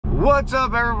What's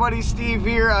up everybody, Steve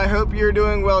here. I hope you're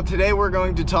doing well. Today we're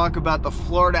going to talk about the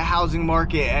Florida housing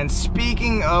market. And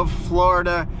speaking of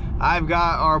Florida, I've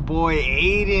got our boy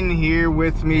Aiden here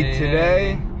with me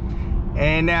today.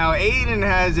 And now Aiden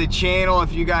has a channel.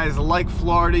 If you guys like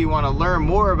Florida, you want to learn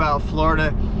more about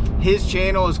Florida, his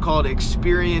channel is called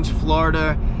Experience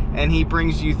Florida, and he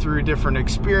brings you through different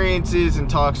experiences and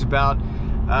talks about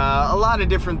a lot of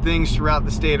different things throughout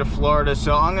the state of Florida.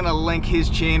 So I'm gonna link his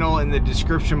channel in the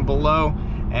description below,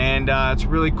 and it's a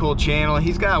really cool channel.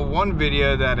 He's got one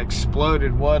video that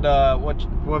exploded. What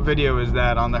video is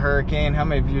that on the hurricane? How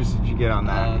many views did you get on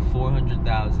that?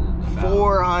 400,000.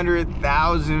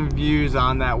 400,000 views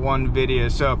on that one video.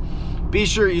 So be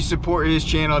sure you support his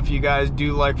channel if you guys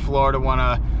do like Florida, want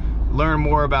to learn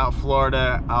more about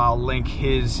Florida. I'll link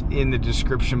his in the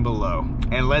description below.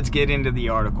 And let's get into the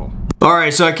article.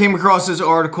 Alright, so I came across this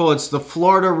article. It's the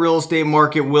Florida real estate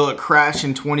market, will it crash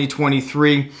in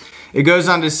 2023? It goes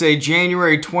on to say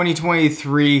January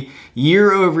 2023,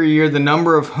 year over year, the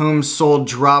number of homes sold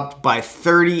dropped by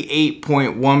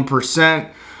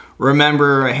 38.1%.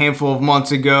 Remember, a handful of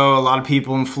months ago, a lot of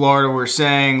people in Florida were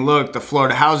saying, look, the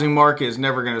Florida housing market is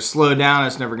never going to slow down.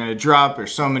 It's never going to drop.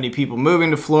 There's so many people moving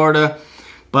to Florida,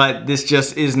 but this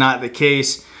just is not the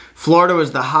case. Florida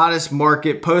was the hottest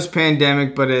market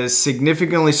post-pandemic, but it has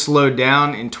significantly slowed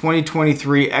down. In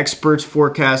 2023, experts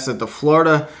forecast that the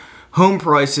Florida home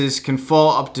prices can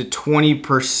fall up to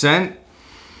 20%.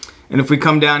 And if we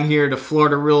come down here to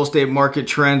Florida real estate market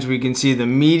trends, we can see the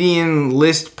median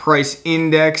list price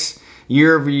index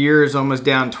year over year is almost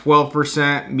down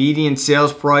 12%. Median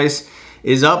sales price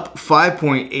is up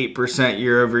 5.8%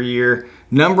 year over year.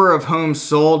 Number of homes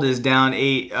sold is down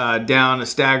a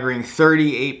staggering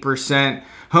 38%.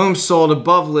 Homes sold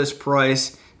above list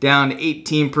price down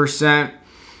 18%.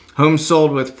 Homes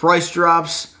sold with price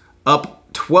drops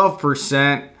up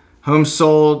 12%. Homes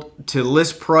sold to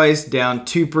list price down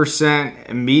 2%.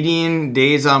 And median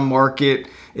days on market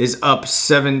is up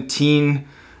 17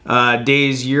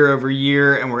 days year over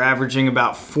year, and we're averaging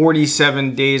about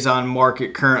 47 days on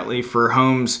market currently for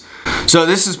homes. So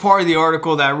this is part of the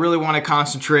article that I really want to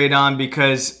concentrate on,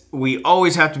 because we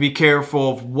always have to be careful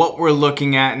of what we're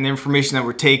looking at and the information that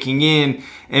we're taking in,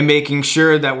 and making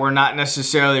sure that we're not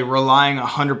necessarily relying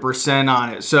 100%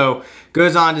 on it. So it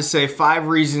goes on to say 5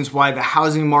 reasons why the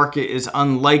housing market is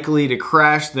unlikely to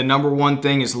crash. The number one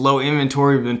thing is low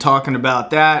inventory. We've been talking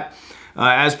about that.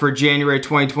 As per January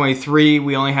 2023,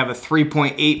 we only have a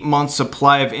 3.8 month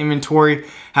supply of inventory.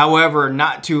 However,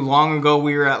 not too long ago,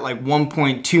 we were at like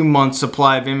 1.2 month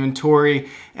supply of inventory.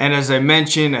 And as I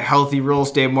mentioned, a healthy real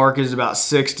estate market is about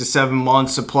 6 to 7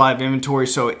 months supply of inventory.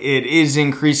 So it is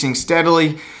increasing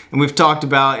steadily. And we've talked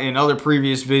about in other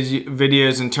previous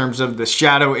videos in terms of the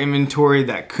shadow inventory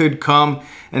that could come,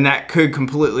 and that could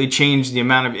completely change the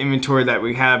amount of inventory that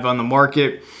we have on the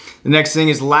market. The next thing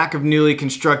is lack of newly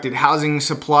constructed housing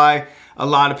supply. A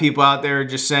lot of people out there are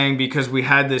just saying, because we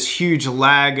had this huge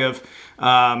lag of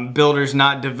builders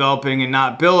not developing and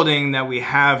not building, that we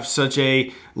have such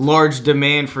a large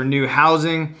demand for new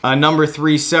housing. Number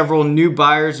 3, several new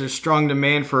buyers. There's strong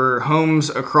demand for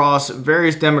homes across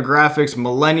various demographics.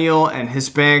 Millennial and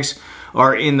Hispanics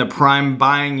are in the prime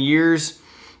buying years.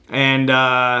 And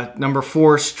number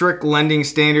 4, strict lending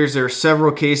standards. There are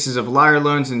several cases of liar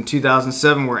loans in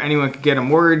 2007 where anyone could get a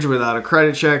mortgage without a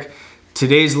credit check.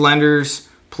 Today's lenders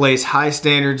place high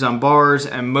standards on borrowers,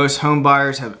 and most home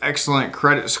buyers have excellent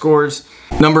credit scores.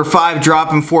 Number 5,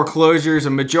 drop in foreclosures. A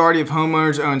majority of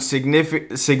homeowners own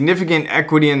significant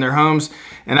equity in their homes.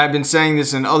 And I've been saying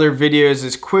this in other videos,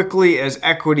 as quickly as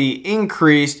equity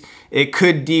increased, it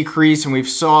could decrease. And we've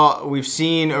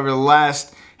seen over the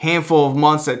last handful of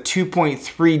months that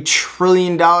 $2.3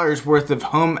 trillion worth of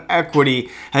home equity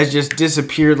has just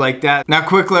disappeared like that. Now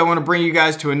quickly, I want to bring you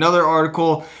guys to another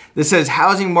article that says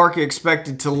housing market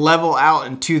expected to level out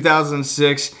in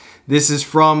 2006. This is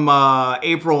from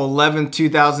April 11,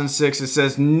 2006. It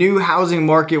says new housing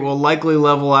market will likely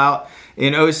level out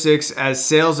in 2006 as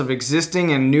sales of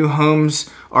existing and new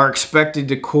homes are expected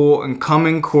to cool in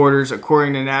coming quarters,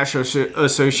 according to National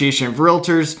Association of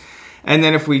Realtors. And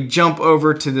then if we jump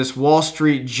over to this Wall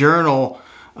Street Journal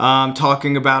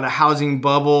talking about a housing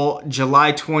bubble,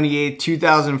 July 28,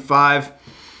 2005.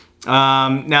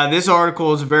 Now this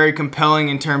article is very compelling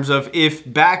in terms of,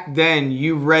 if back then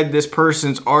you read this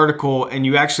person's article and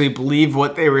you actually believe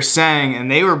what they were saying, and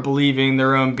they were believing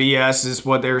their own BS is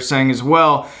what they were saying as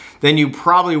well, then you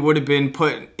probably would have been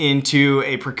put into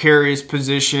a precarious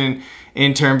position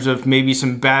in terms of maybe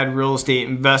some bad real estate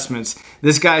investments.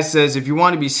 This guy says, if you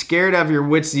want to be scared out of your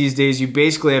wits these days, you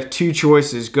basically have two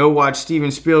choices. Go watch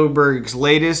Steven Spielberg's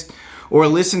latest, or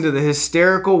listen to the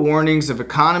hysterical warnings of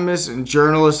economists and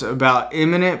journalists about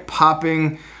imminent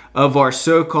popping of our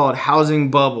so-called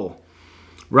housing bubble.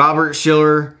 Robert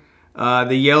Shiller,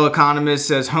 the Yale economist,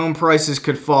 says home prices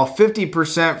could fall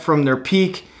 50% from their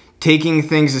peak. Taking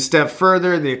things a step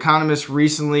further, the economist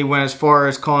recently went as far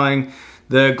as calling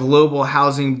the global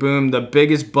housing boom the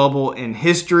biggest bubble in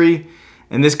history.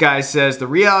 And this guy says the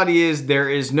reality is there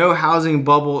is no housing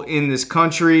bubble in this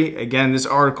country. Again, this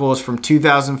article is from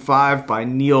 2005 by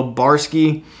Neil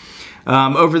Barsky.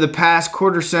 Over the past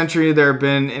quarter century, there have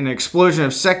been an explosion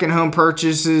of second home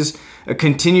purchases, a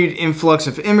continued influx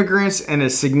of immigrants, and a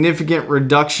significant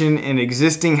reduction in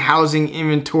existing housing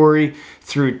inventory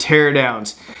through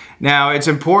teardowns. Now, it's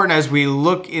important as we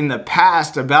look in the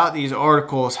past about these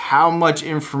articles, how much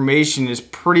information is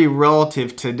pretty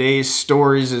relative to today's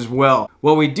stories as well.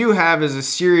 What we do have is a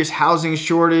serious housing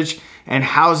shortage and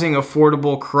housing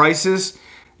affordable crisis.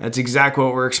 That's exactly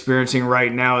what we're experiencing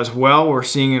right now as well. We're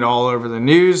seeing it all over the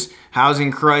news.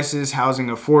 Housing crisis, housing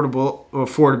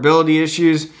affordability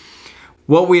issues.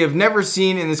 What we have never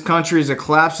seen in this country is a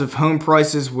collapse of home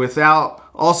prices without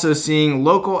also seeing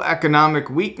local economic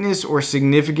weakness or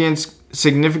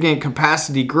significant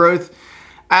capacity growth.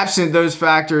 Absent those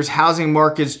factors, housing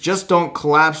markets just don't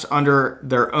collapse under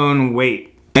their own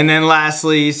weight. And then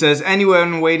lastly, he says,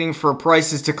 anyone waiting for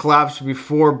prices to collapse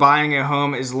before buying a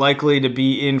home is likely to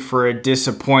be in for a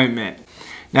disappointment.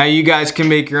 Now you guys can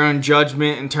make your own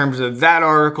judgment in terms of that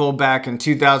article back in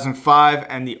 2005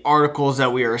 and the articles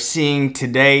that we are seeing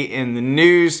today in the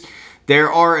news.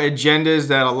 There are agendas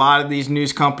that a lot of these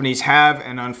news companies have,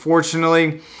 and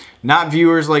unfortunately, not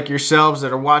viewers like yourselves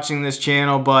that are watching this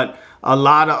channel, but a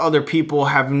lot of other people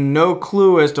have no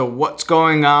clue as to what's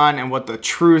going on and what the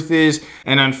truth is.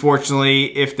 And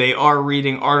unfortunately, if they are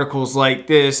reading articles like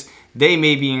this, they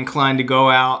may be inclined to go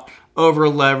out, over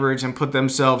leverage, and put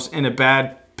themselves in a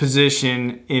bad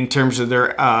position in terms of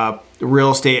their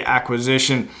real estate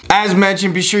acquisition. As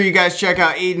mentioned, be sure you guys check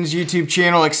out Aiden's YouTube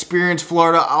channel, Experience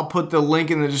Florida. I'll put the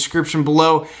link in the description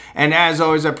below. And as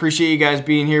always, I appreciate you guys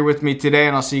being here with me today,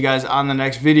 and I'll see you guys on the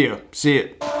next video. See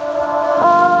ya.